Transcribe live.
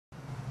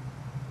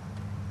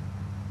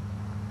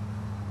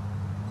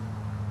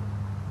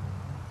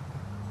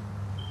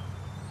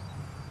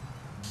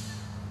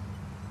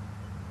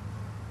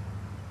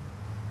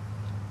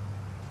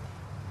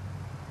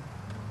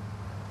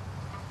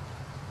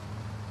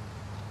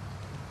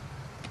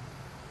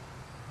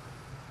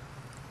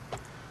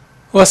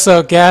What's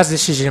up, guys?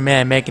 This is your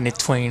man making it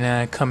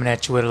 29, coming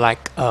at you with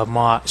like a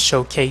mod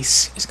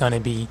showcase. It's gonna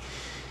be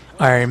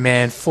Iron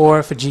Man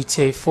 4 for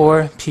GTA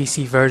 4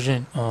 PC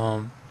version.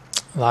 A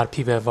lot of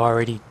people have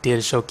already did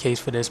a showcase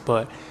for this,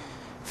 but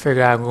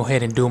figured I'd go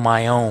ahead and do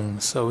my own.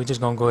 So we're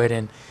just gonna go ahead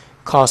and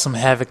cause some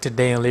havoc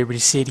today in Liberty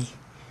City.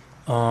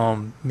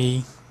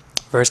 Me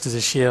versus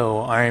the Shield,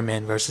 or Iron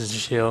Man versus the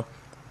Shield.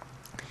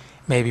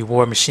 Maybe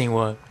War Machine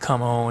will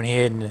come on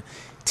ahead and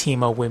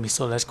team up with me.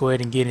 So let's go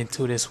ahead and get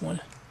into this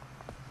one.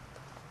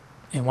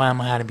 And why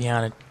am I hiding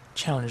behind a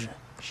challenger?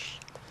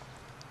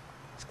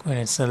 Let's go ahead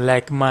and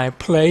select my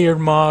player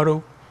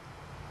model.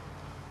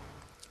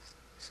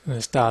 So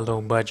let's start a low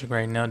budget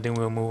right now, then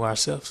we'll move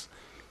ourselves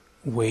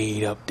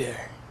way up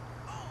there.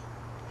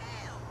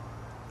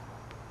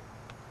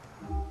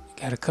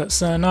 Gotta cut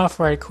something off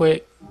right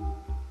quick.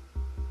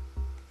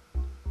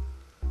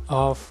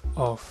 Off.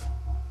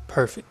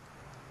 Perfect.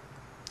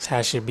 That's how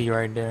it should be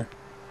right there.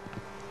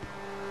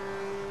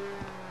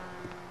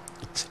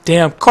 It's a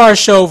damn car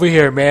show over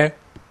here, man.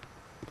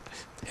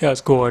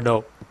 Hell's going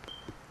on?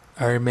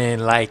 Iron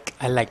Man, I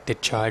like the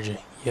Charger.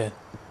 Yeah,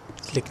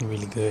 it's looking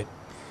really good.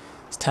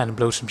 It's time to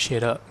blow some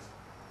shit up.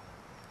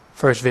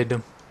 First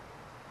victim.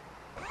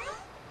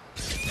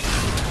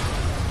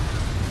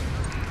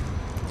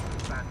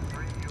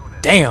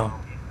 Damn.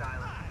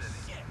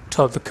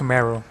 Took the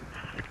Camaro.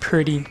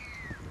 Pretty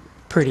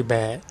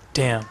bad.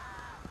 Damn.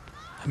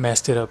 I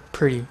messed it up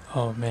pretty.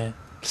 Oh man.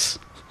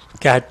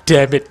 God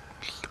damn it.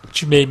 What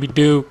you made me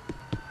do.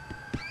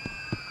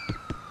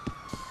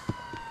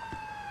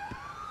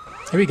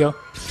 Here we go.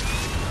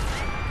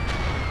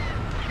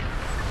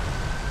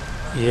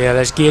 Yeah,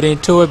 let's get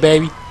into it,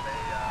 baby.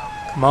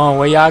 Come on,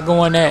 where y'all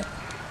going at?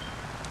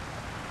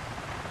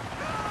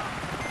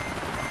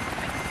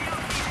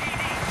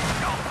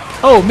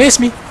 Oh,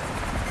 missed me.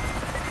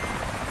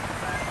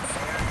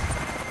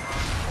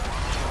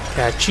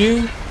 Got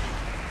you.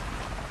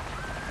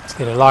 Let's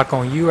get a lock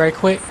on you right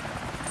quick.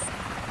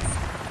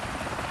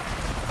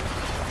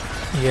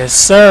 Yes,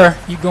 sir.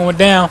 You going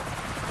down.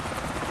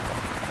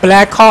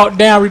 Black Hawk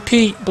down.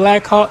 Repeat.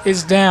 Black Hawk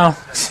is down.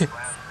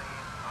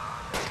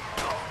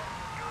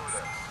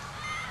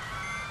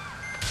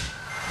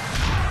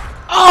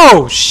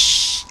 Oh,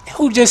 shh.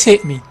 Who just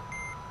hit me?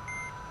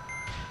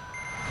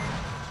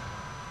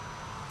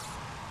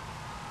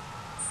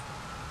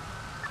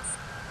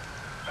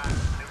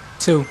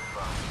 Two.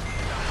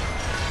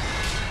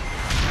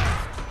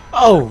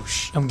 Oh,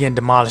 shh. I'm getting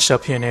demolished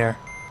up here in there.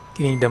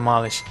 Getting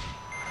demolished.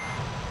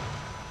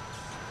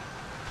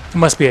 There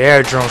must be an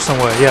air drone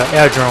somewhere. Yeah,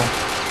 air drone.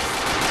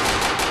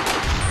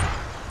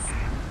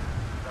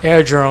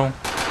 Air drone.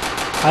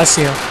 I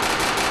see him.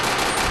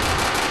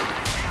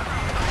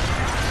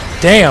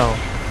 Damn.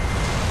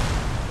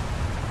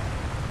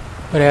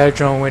 But air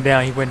drone went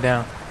down. He went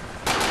down.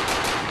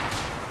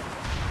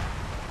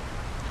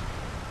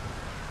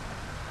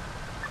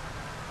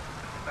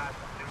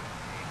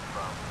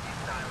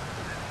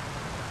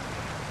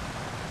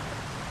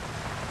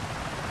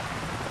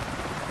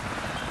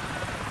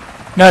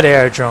 Another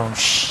air drone.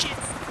 Shit.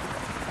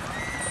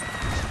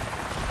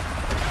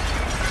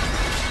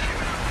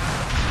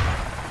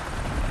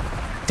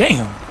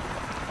 Damn.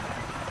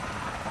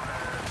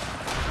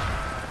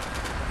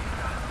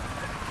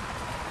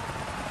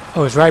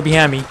 Oh, it's right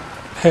behind me.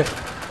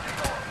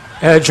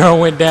 Air drone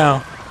went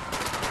down.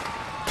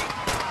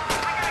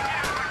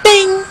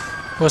 Ding.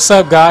 What's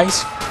up,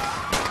 guys?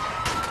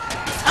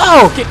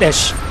 Oh, get that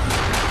shit.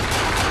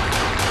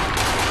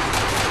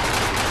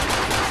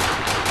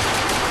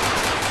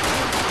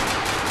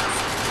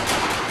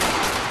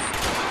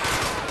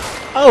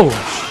 Oh!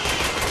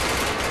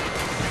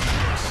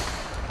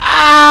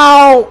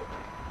 Ow!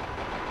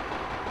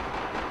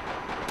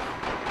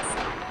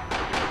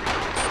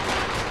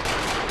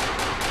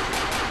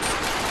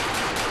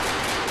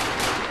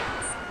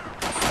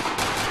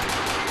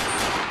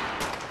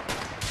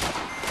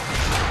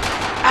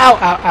 Ow,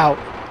 ow, ow.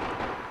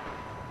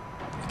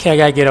 Okay, I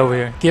gotta get over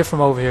here. Get from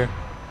over here.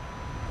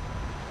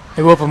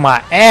 They whooping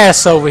my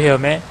ass over here,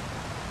 man.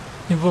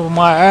 They whooping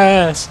my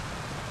ass.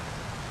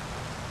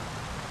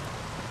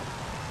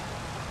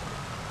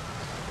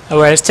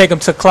 Alright, let's take them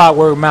to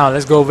Clockwork Mountain.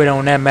 Let's go over there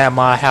on that map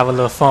while I have a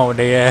little fun with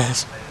their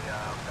ass.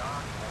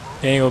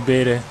 They ain't gonna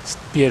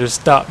be able to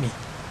stop me.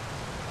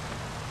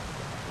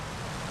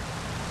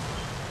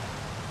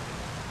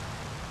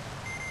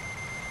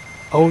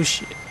 Oh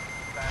shit.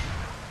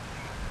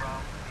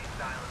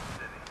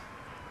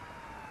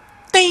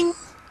 Ding!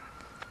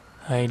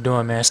 How you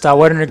doing, man? Stop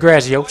watering the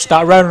grass, yo.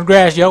 Stop watering the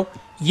grass, yo.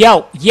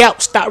 Yo,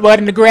 stop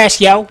watering the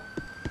grass, yo.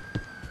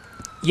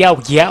 Yo.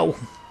 What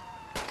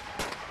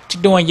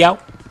you doing, yo?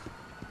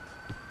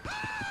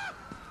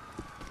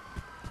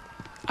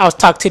 I was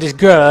talking to this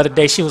girl the other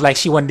day. She was like,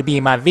 she wanted to be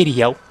in my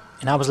video.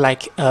 And I was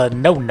like,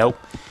 no.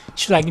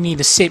 She was like, you need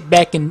to sit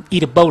back and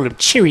eat a bowl of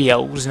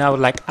Cheerios. And I was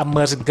like, I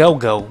must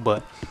go.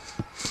 But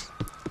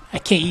I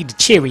can't eat the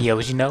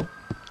Cheerios, you know.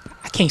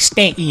 I can't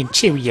stand eating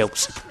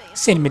Cheerios.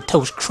 Cinnamon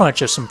Toast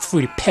Crunch or some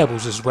Fruity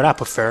Pebbles is what I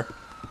prefer.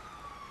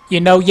 You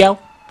know, yo?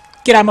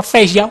 Get out of my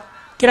face, yo.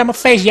 Get out my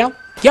face, yo.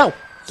 Yo.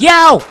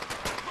 Yo.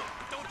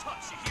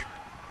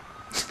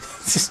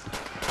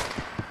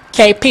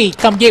 KP,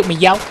 come get me,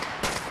 yo.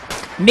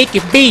 Nikki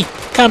B,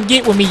 come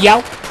get with me,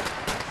 yo.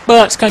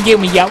 Bugs, come get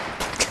me, yo.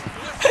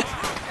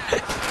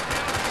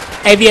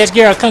 AVS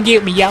Girl, come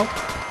get me, yo.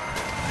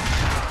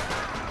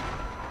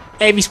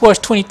 AV Sports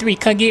 23,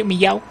 come get me,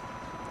 yo.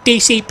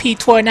 DCP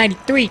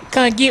 1293,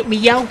 come get me,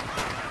 yo.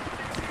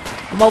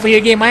 I'm over here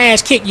getting my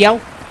ass kicked,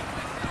 yo.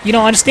 You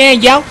don't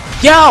understand, yo?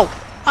 Yo!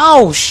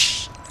 Oh,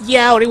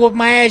 yo, they whooped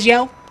my ass,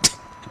 yo.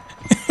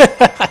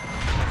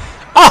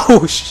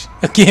 Oh,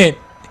 again.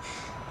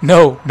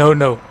 No.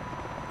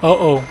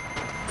 Uh-oh.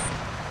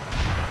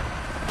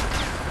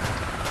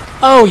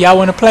 Oh, y'all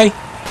wanna play?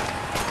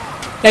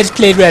 Let's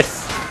play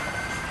ref.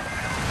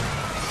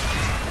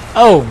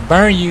 Oh,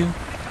 burn you.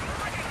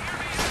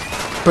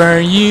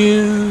 Burn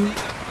you.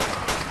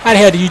 How the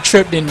hell do you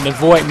trip and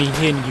avoid me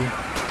hitting you?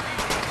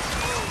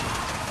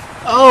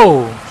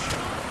 Oh.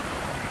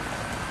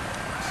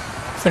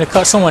 Finna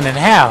cut someone in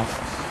half.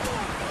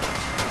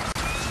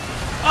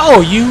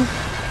 Oh, you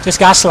just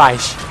got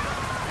sliced.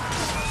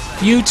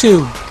 You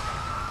too.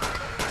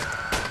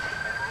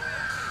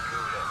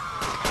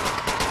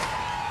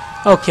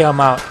 Okay,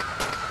 I'm out.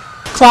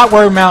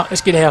 Clockwork mount.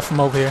 Let's get the hell from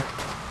over here.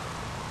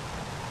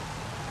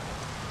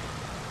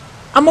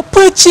 I'ma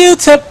put you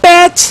to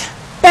bet,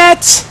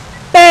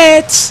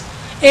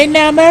 and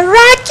I'ma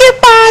rock your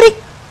body,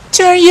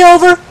 turn you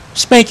over,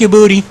 spank your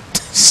booty.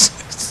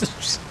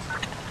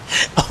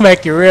 I'm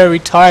acting real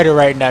retarded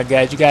right now,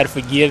 guys. You gotta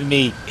forgive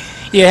me.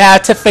 You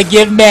have to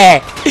forgive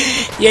me.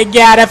 You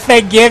gotta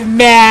forgive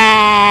me.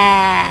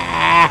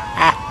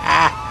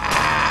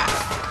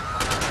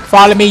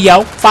 Follow me,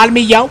 yo. Follow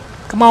me, yo.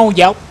 Come on,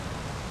 yo.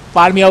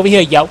 Follow me over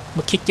here, yo. I'm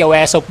gonna kick your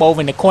ass up over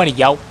in the corner,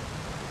 yo.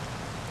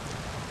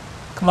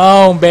 Come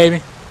on,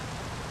 baby.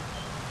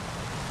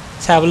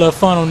 Let's have a little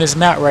fun on this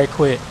map right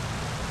quick.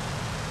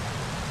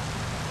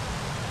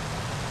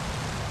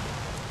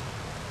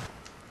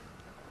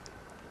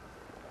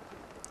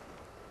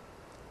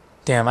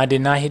 Damn, I did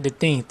not hit the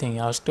thing.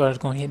 I was thought I was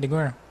gonna hit the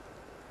ground.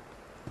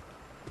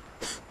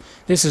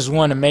 This is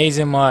one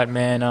amazing mod,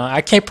 man.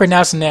 I can't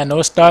pronounce that. I know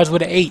it starts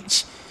with an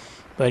H,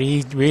 but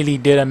he really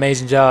did an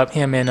amazing job.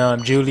 Him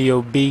and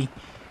Julio B.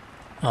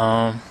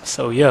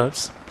 So yeah,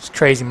 it's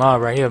crazy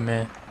mod right here,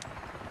 man.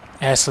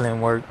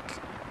 Excellent work.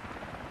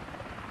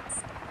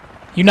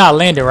 You're not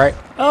landing, right?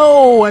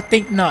 Oh, I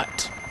think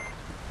not.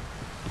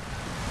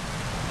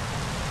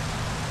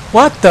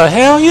 What the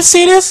hell? You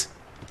see this?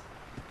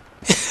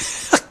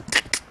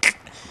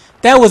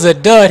 That was a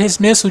dud. His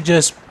missile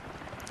just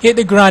hit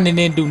the ground and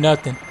didn't do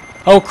nothing.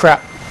 Oh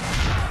crap.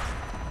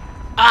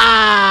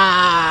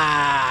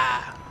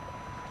 Ah!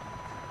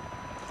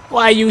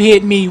 Why you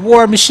hit me?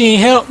 War Machine,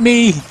 help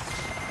me!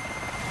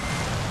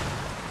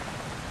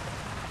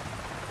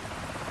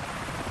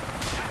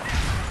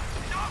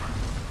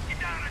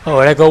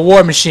 Oh, there go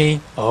War Machine.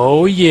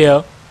 Oh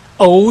yeah.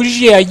 Oh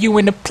yeah, you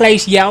in the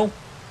place, yo.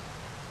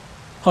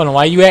 Hold on,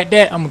 while you at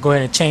that, I'm gonna go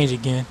ahead and change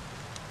again.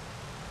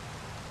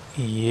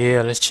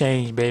 Yeah, let's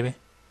change, baby.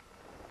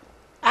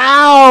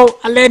 Ow!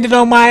 I landed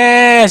on my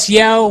ass,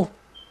 yo.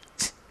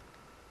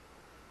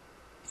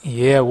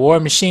 Yeah, War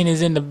Machine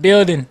is in the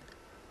building.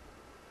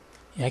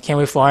 Yeah, I can't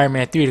wait for Iron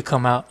Man 3 to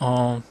come out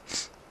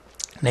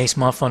next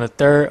month on the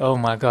 3rd. Oh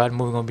my god, the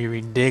movie gonna be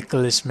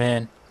ridiculous,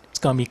 man. It's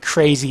gonna be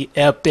crazy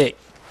epic.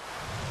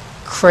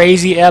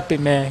 Crazy epic,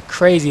 man.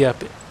 Crazy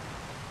epic.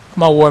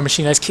 Come on, War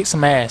Machine, let's kick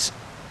some ass.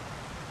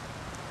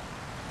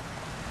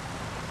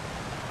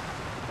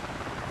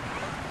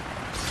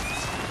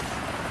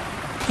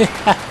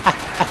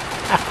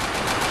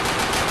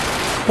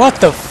 What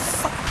the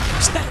fuck?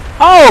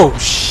 Oh,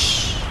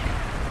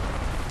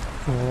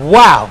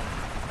 wow.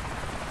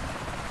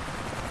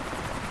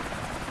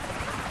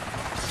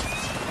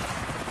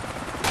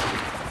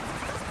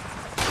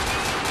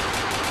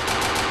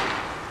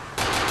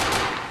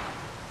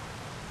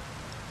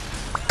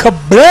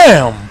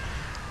 Kablam!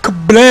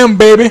 Kablam,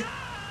 baby!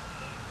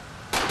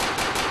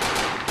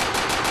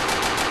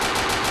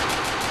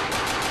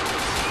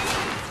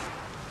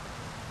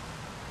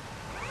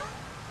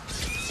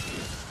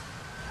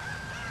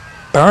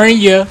 Burn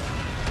ya!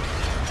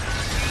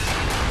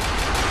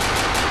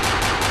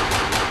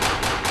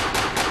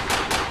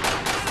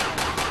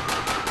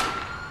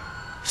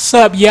 What's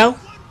up, yo?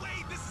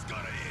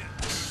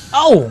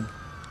 Oh!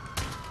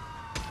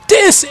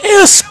 This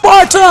is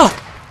Sparta!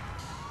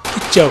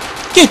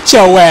 Get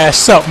your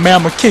ass up, man.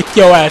 I'm gonna kick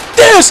your ass.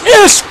 This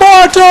is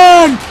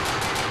Spartan!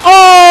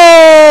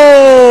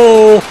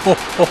 Oh! Ho,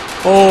 ho,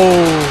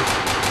 ho.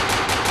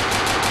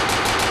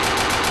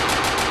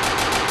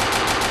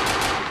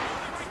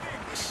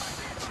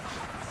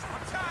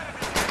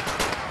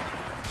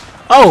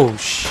 Oh,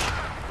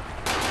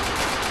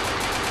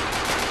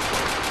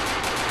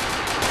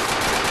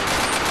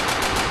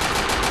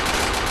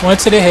 one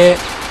to the head.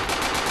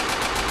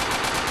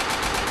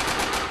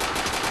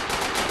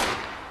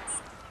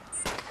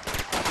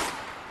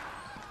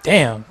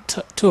 Damn,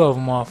 two of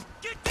them off.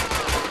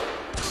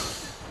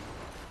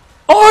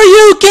 Or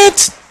you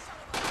get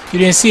You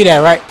didn't see that,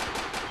 right?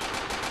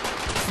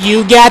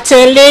 You got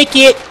to lick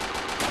it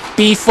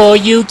before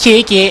you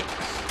kick it.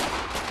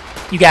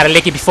 You gotta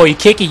lick it before you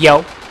kick it,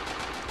 yo.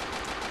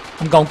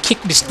 I'm gonna kick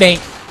this thing.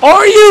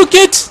 Or you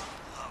get.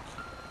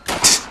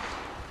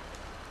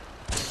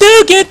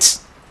 Do get.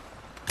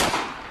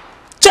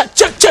 Cha.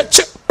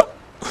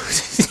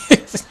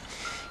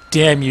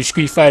 Damn you,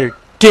 Street Fighter.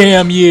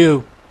 Damn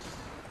you.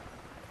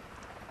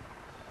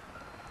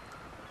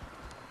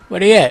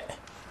 Where they at?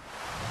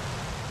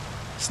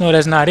 No,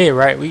 that's not it,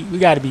 right? We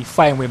gotta be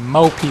fighting with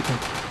more people.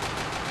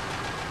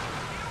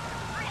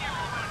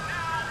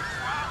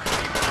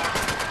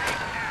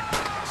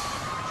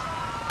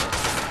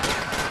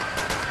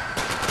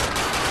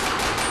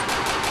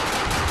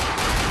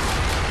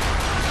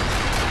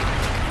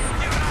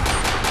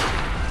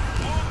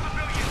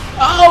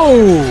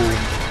 Oh!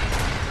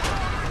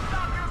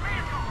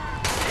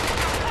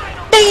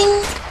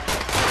 Ding!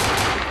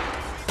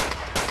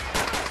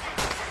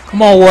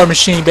 Come on, War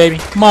Machine, baby.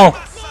 Come on.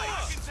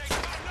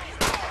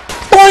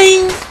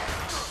 Boing!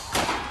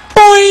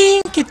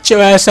 Boing! Get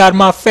your ass out of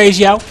my face,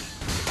 yo.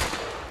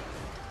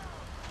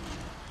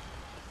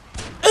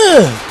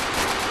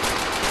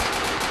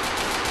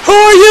 Who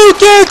are you,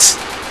 kids?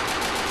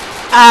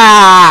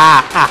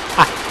 Ah!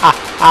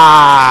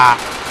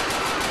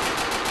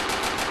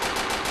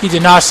 He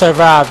did not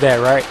survive that,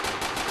 right?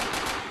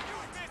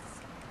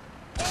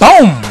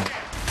 Boom!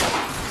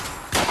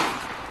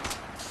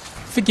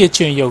 Forget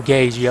you and your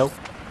gauge, yo.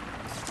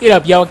 Get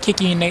up, yo.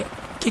 Kick you in the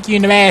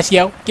ass,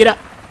 yo. Get up.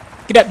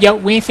 Get up, yo.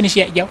 We ain't finished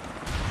yet, yo.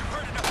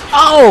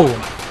 Oh!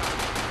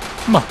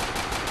 Come on.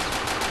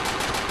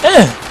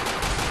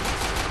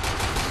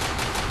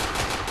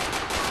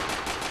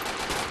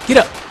 Get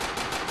up.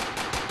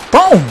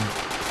 Boom!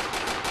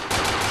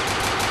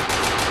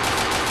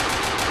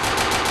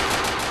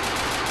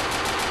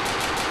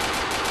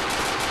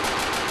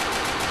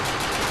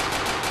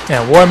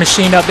 Yeah, War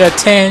Machine up there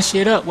tearing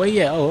shit up. Well,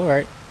 yeah. Oh,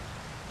 alright.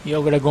 You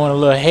over there going a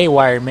little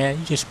haywire, man.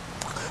 You just...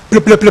 He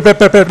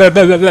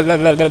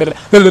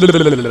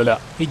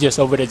just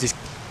over there just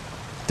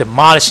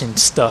demolishing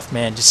stuff,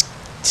 man. Just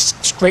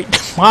straight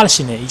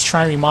demolishing it. He's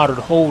trying to remodel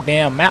the whole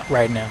damn map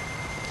right now.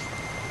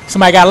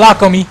 Somebody got a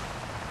lock on me.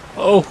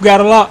 Oh, who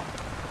got a lock?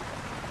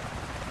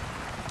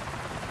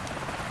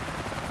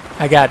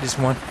 I got this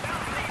one.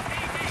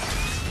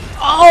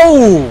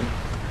 Oh!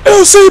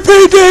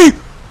 LCPD!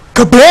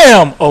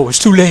 Kablam! Oh, it's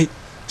too late.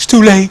 It's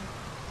too late.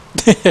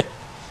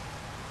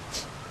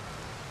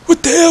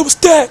 What the hell was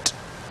that?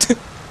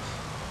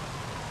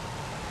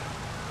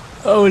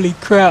 Holy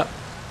crap.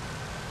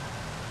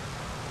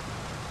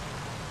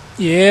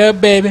 Yeah,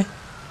 baby.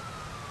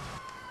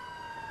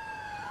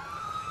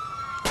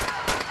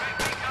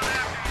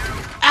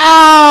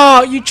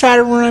 Ow! You try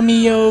to run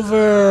me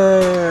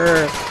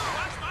over.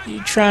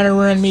 You trying to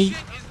run me.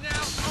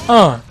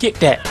 Get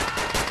that.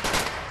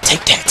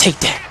 Take that, take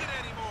that.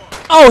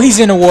 Oh, he's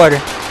in the water.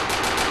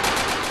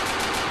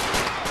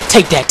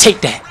 Take that,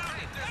 take that.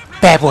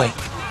 Bad boy.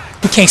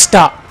 We can't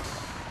stop.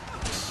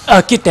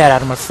 Get that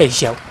out of my face,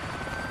 yo.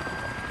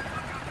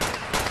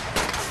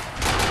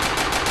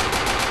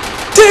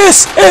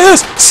 This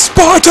is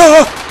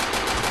Sparta!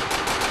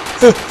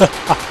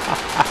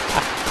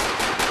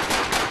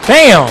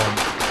 Bam!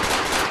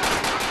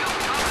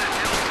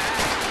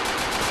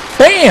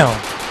 Bam!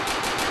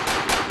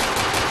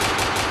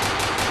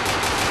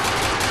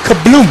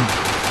 Kabloom!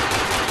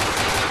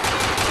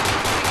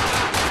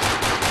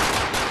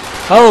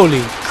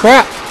 Holy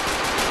crap!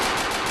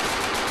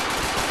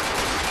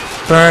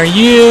 Burn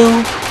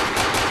you!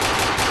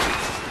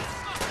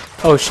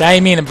 Oh shit, I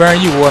ain't mean to burn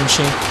you, War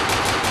Machine.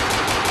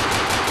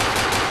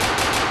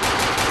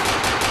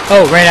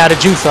 Oh, ran out of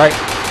juice, right?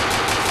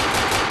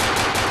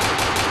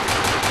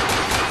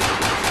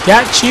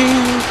 Got you!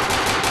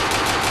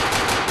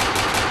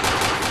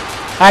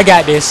 I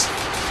got this.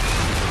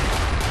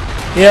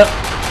 Yep.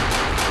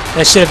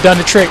 That should have done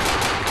the trick.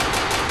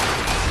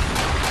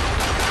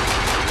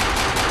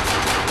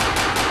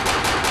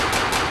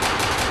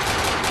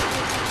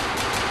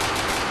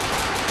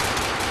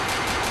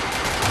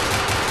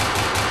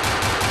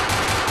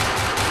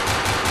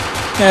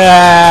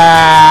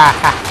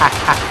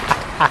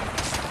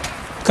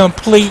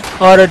 Complete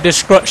utter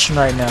destruction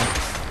right now.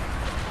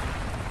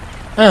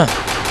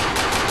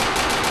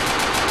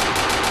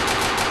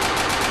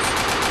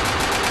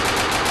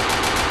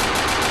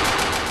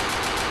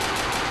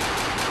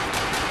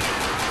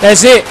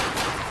 That's it.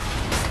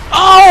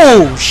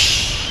 Oh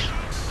shh.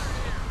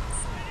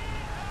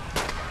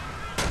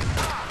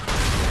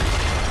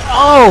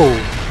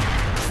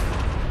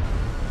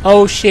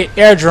 Oh shit,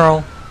 air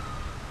drone.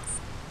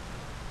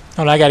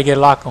 Hold on, I gotta get a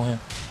lock on him.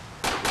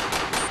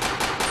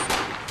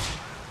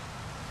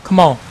 Come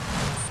on.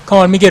 Come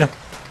on, let me get him.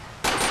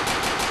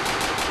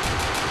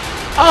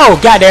 Oh,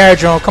 got the air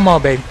drone. Come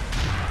on, baby.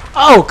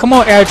 Oh, come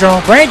on, air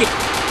drone. Bring it.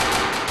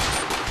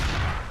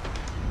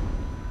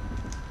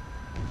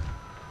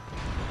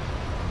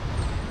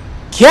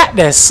 Got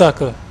that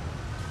sucker.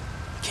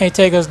 Can't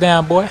take us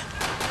down, boy.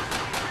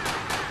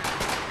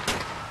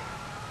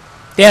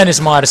 Damn,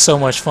 this mod is so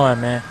much fun,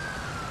 man.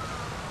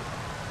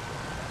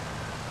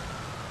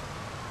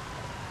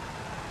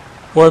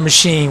 War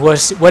Machine,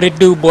 what it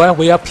do, boy?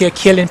 We up here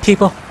killing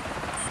people?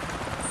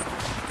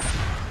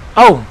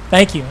 Oh,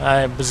 thank you.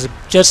 I was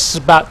just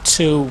about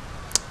to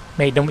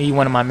make them eat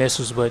one of my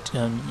missiles, but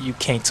you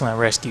came to my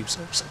rescue, so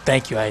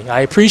thank you.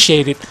 I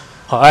appreciate it.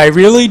 I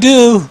really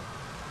do.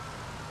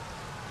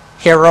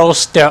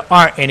 Heroes, there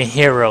aren't any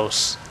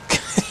heroes.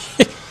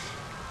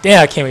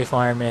 Damn, I can't wait for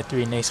Iron Man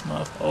 3 next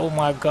month. Oh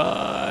my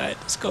god,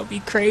 it's gonna be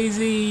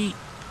crazy.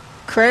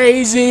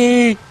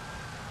 Crazy.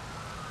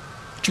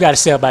 What you gotta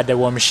say about that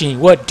War Machine?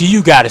 What do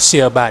you gotta say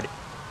about it?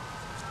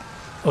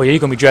 Oh yeah, you're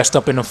gonna be dressed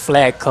up in the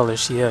flag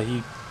colors. Yeah,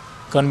 you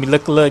gonna be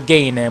look a little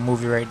gay in that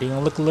movie right there. You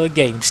gonna look a little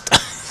gay and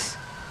stuff.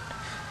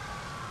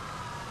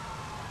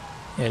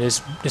 Yeah,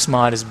 this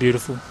mod is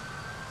beautiful.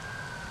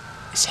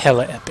 It's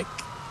hella epic.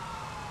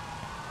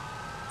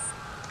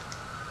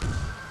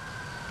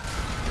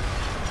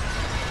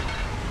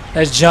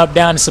 Let's jump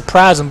down and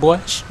surprise him, boy.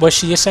 What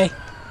should you say?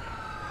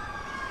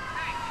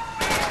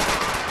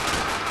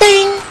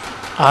 Bing!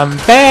 I'm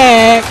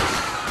back.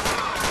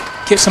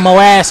 Kick some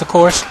more ass, of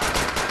course.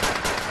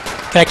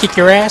 Can I kick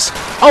your ass?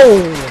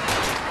 Oh!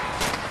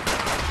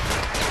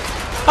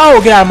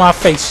 Oh, get out of my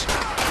face.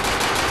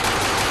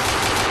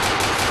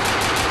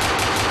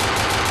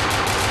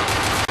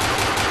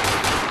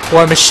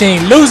 War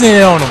Machine losing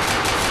it on him.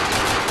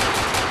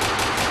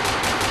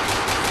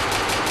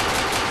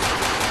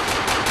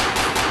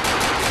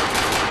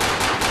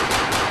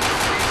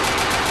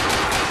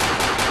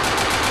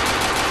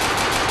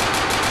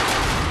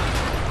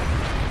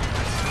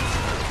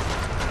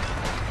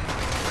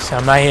 So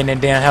I'm not hitting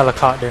that damn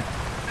helicopter.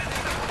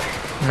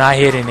 I'm not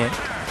hitting it.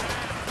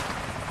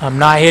 I'm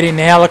not hitting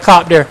the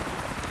helicopter.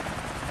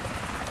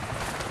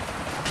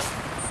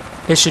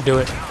 This should do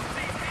it.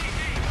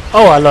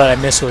 Oh, I love that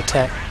missile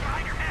attack.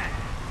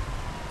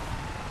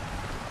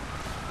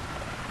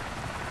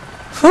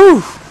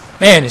 Whew.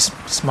 Man,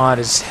 this mod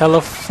is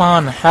hella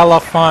fun. Hella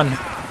fun.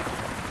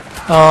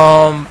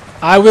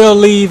 I will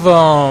leave,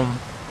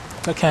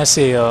 what can I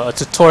say, a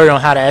tutorial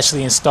on how to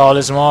actually install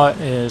this mod.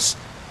 Is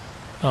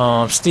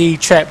Steve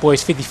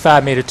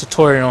Trapboys55 made a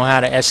tutorial on how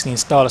to actually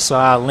install it, so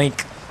I'll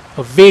link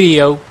a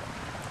video.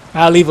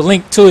 I'll leave a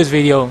link to his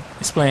video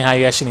explaining how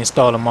you actually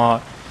install the mod,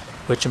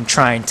 which I'm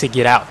trying to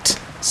get out.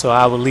 So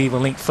I will leave a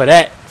link for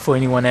that for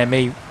anyone that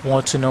may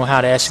want to know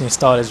how to actually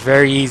install it. It's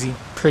very easy,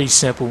 pretty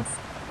simple.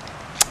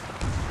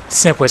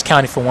 Simple as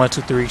counting for 1,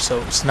 2, 3,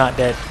 so it's not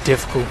that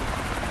difficult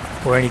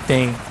or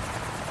anything.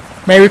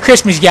 Merry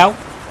Christmas, y'all.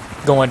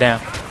 Going down.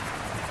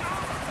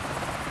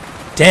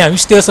 Damn, you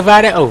still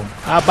survived that? Oh,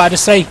 I was about to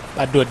say,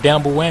 I do a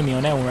double whammy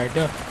on that one right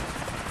there.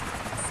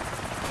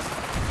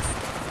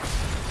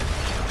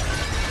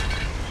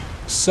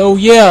 So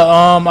yeah,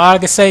 I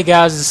can say,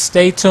 guys, is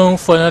stay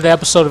tuned for another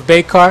episode of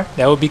Bakar.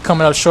 That will be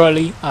coming up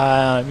shortly.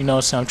 You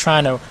know, so I'm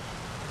trying to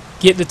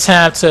get the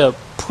time to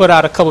put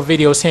out a couple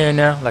videos here and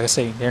there. Like I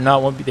say,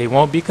 they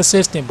won't be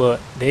consistent, but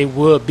they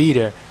will be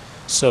there.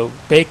 So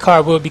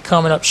Bakar will be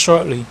coming up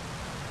shortly.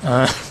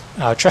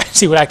 I'll try to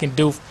see what I can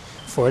do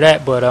for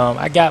that, but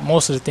I got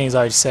most of the things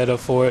already set up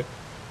for it,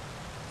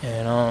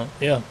 and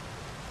yeah,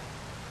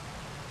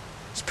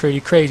 it's pretty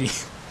crazy.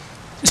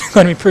 It's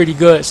gonna be pretty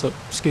good. So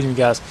excuse me,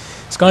 guys.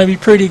 It's gonna be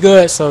pretty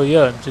good. So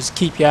yeah, just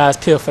keep your eyes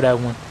peeled for that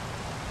one.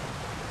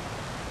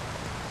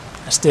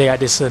 I still got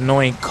this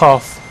annoying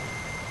cough.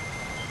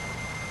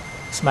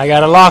 Somebody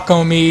got a lock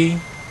on me.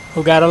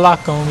 Who got a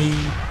lock on me?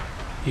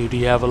 You, do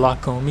you have a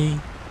lock on me?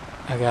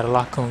 I got a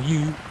lock on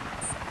you.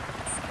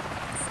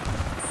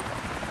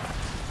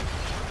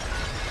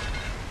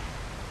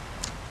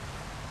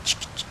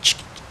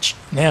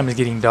 Now it's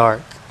getting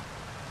dark.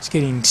 It's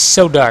getting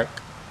so dark.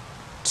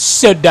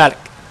 So dark.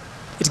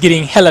 It's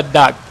getting hella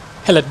dark.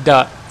 Hella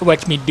dark.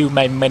 Watch me do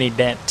my money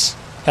dance.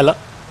 Hella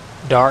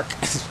dark.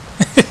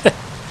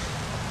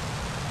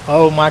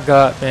 Oh my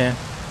god, man.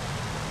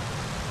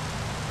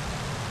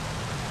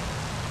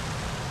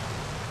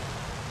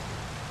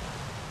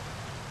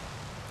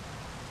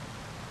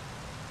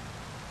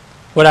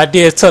 What I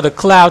did is took the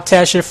cloud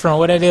tester from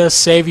what it is,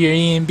 Savior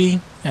ENB,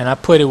 and I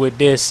put it with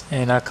this,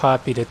 and I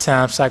copied the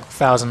time cycle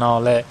files and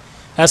all that.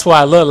 That's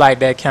why I look like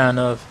that kind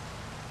of.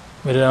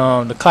 With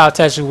the cloud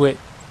tester with,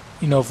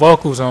 you know,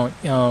 vocals on.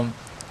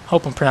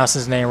 Hope I'm pronouncing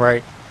his name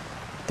right.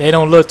 They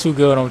don't look too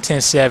good on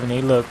 10.7.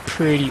 They look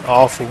pretty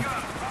awful,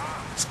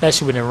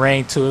 especially with the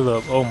rain too. It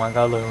look, oh my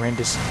god, look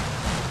horrendous.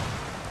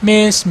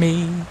 Miss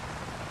me,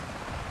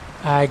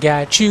 I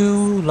got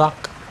you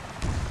locked.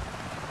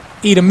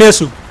 Eat a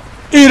missile.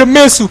 Eat a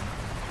missile.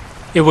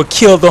 It will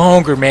kill the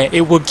hunger, man.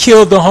 It will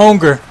kill the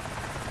hunger.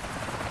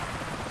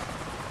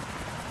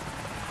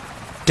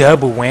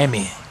 Double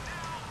whammy.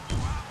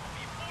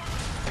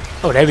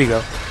 Oh, there we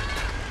go.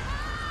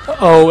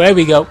 Oh, there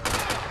we go.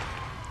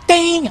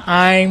 Dang,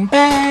 I'm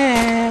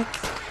back.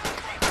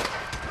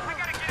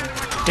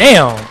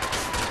 Damn.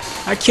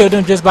 I killed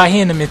him just by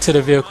hitting him into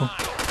the vehicle.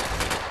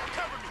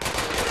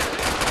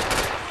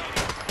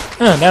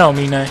 That don't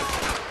mean nothing.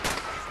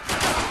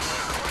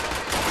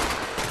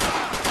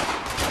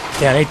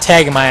 Yeah, they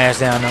tagging my ass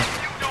down though.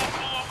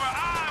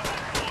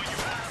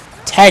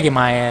 Tagging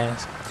my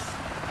ass.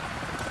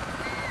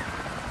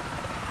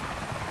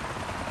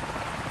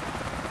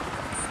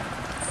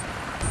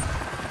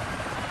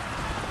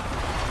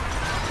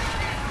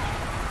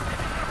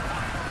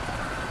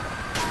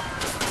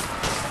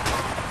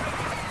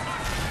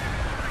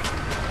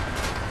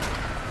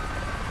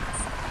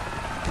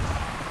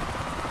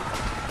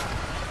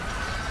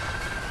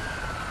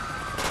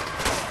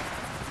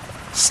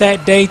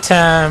 Set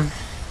daytime,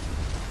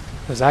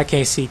 because I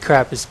can't see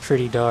crap. It's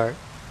pretty dark.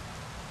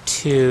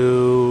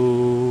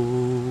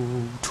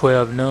 To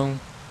 12 noon.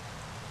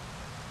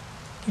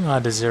 You know,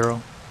 to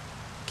 0.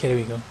 Okay, there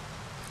we go.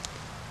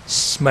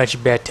 It's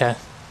much better.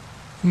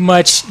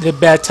 Much the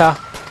better.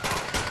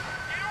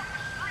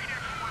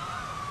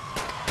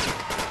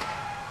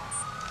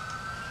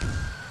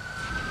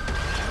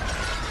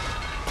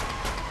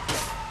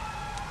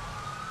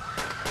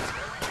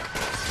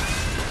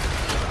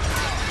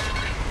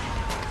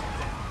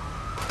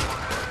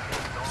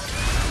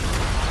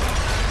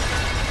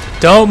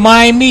 Don't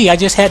mind me. I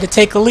just had to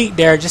take a leak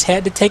there. Just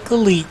had to take a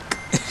leak.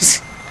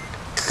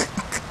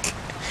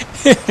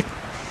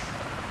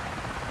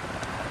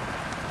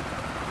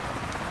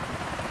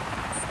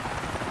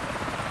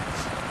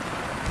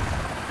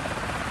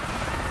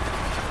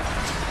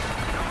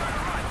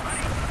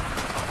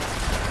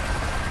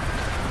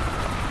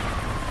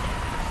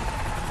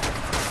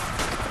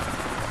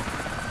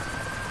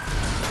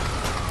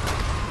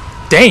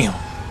 Damn.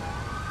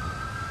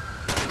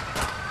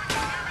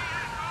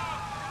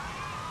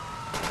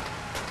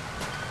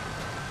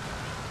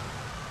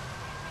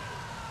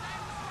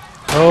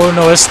 Oh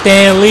no, it's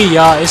Stan Lee,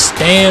 y'all. It's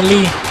Stan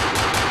Lee.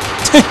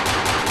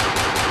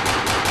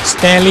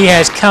 Stan Lee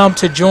has come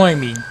to join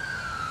me.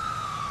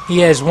 He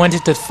has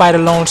wanted to fight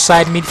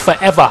alongside me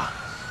forever.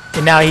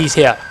 And now he's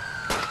here.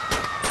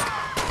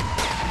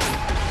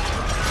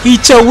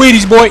 Eat your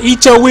Wheaties, boy.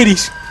 Eat your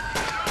Wheaties.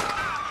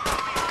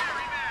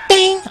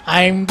 Ding!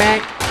 I'm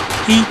back.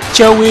 Eat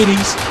your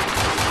Wheaties.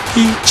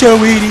 Eat your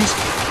Wheaties.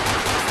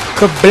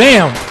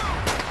 Kablam!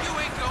 You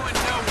ain't going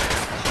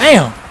nowhere.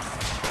 Damn!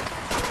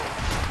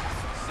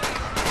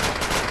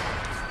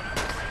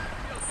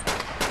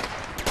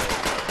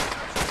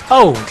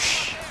 Oh,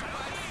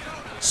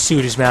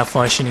 suit is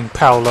malfunctioning.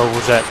 Power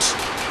levels at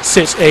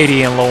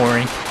 680 and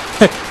lowering.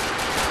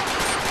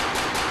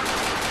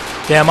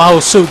 Damn, my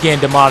whole suit getting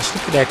demolished.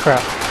 Look at that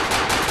crap.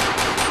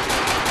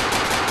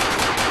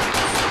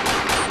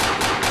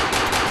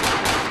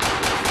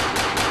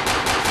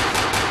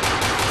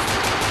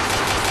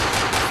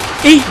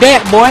 Eat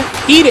that, boy.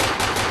 Eat it.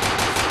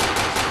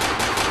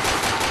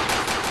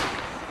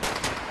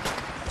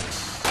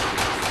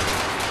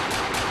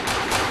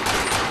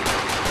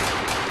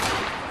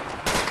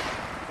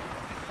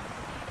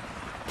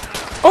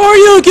 Or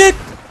you get...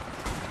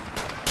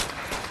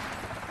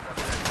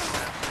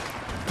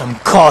 I'm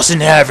causing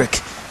havoc,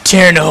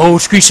 tearing the whole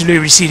Screech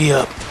Delivery City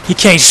up. You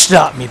can't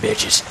stop me,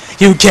 bitches.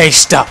 You can't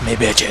stop me,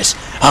 bitches.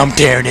 I'm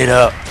tearing it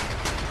up.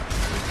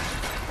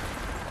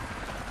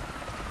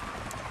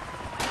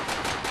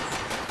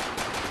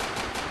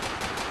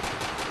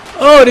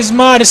 Oh, this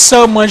mod is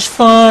so much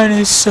fun.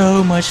 It's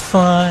so much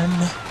fun.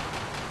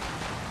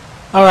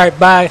 Alright,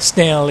 bye,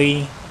 Stan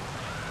Lee.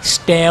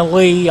 Stan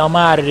Lee, I'm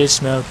out of this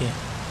smoking.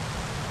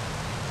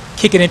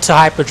 Kick it into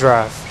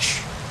hyperdrive.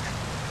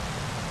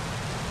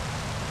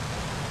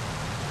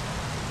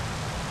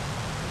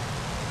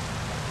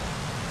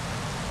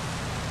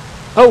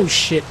 Oh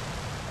shit.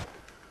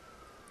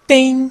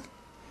 Ding.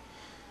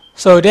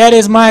 So that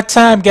is my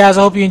time, guys.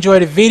 I hope you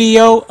enjoyed the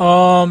video.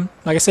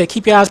 Like I said,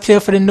 keep your eyes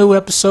peeled for the new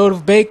episode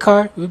of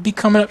Baycar. It will be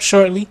coming up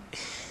shortly.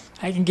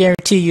 I can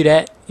guarantee you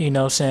that. You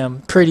know, Sam,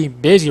 I'm pretty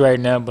busy right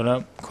now, but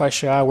I'm quite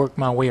sure I'll work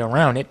my way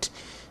around it.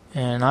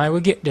 And I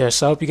will get there.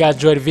 So I hope you guys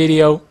enjoyed the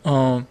video.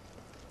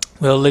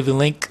 We'll leave a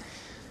link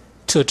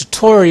to a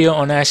tutorial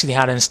on actually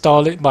how to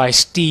install it by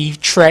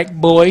Steve Track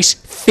Boys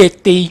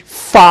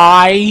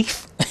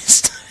 55.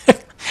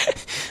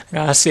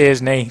 I say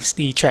his name,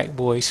 Steve Track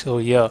Boys. So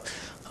yeah,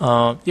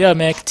 yeah,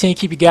 man. Continue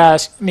to keep you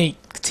guys.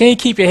 Continue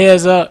to keep your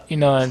heads up. You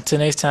know, until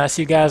next time.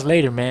 See you guys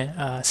later,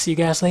 man. See you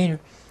guys later.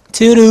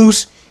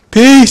 Toodles.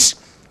 Peace.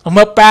 I'm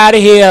up out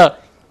of here.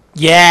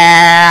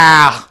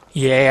 Yeah.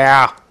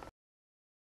 Yeah.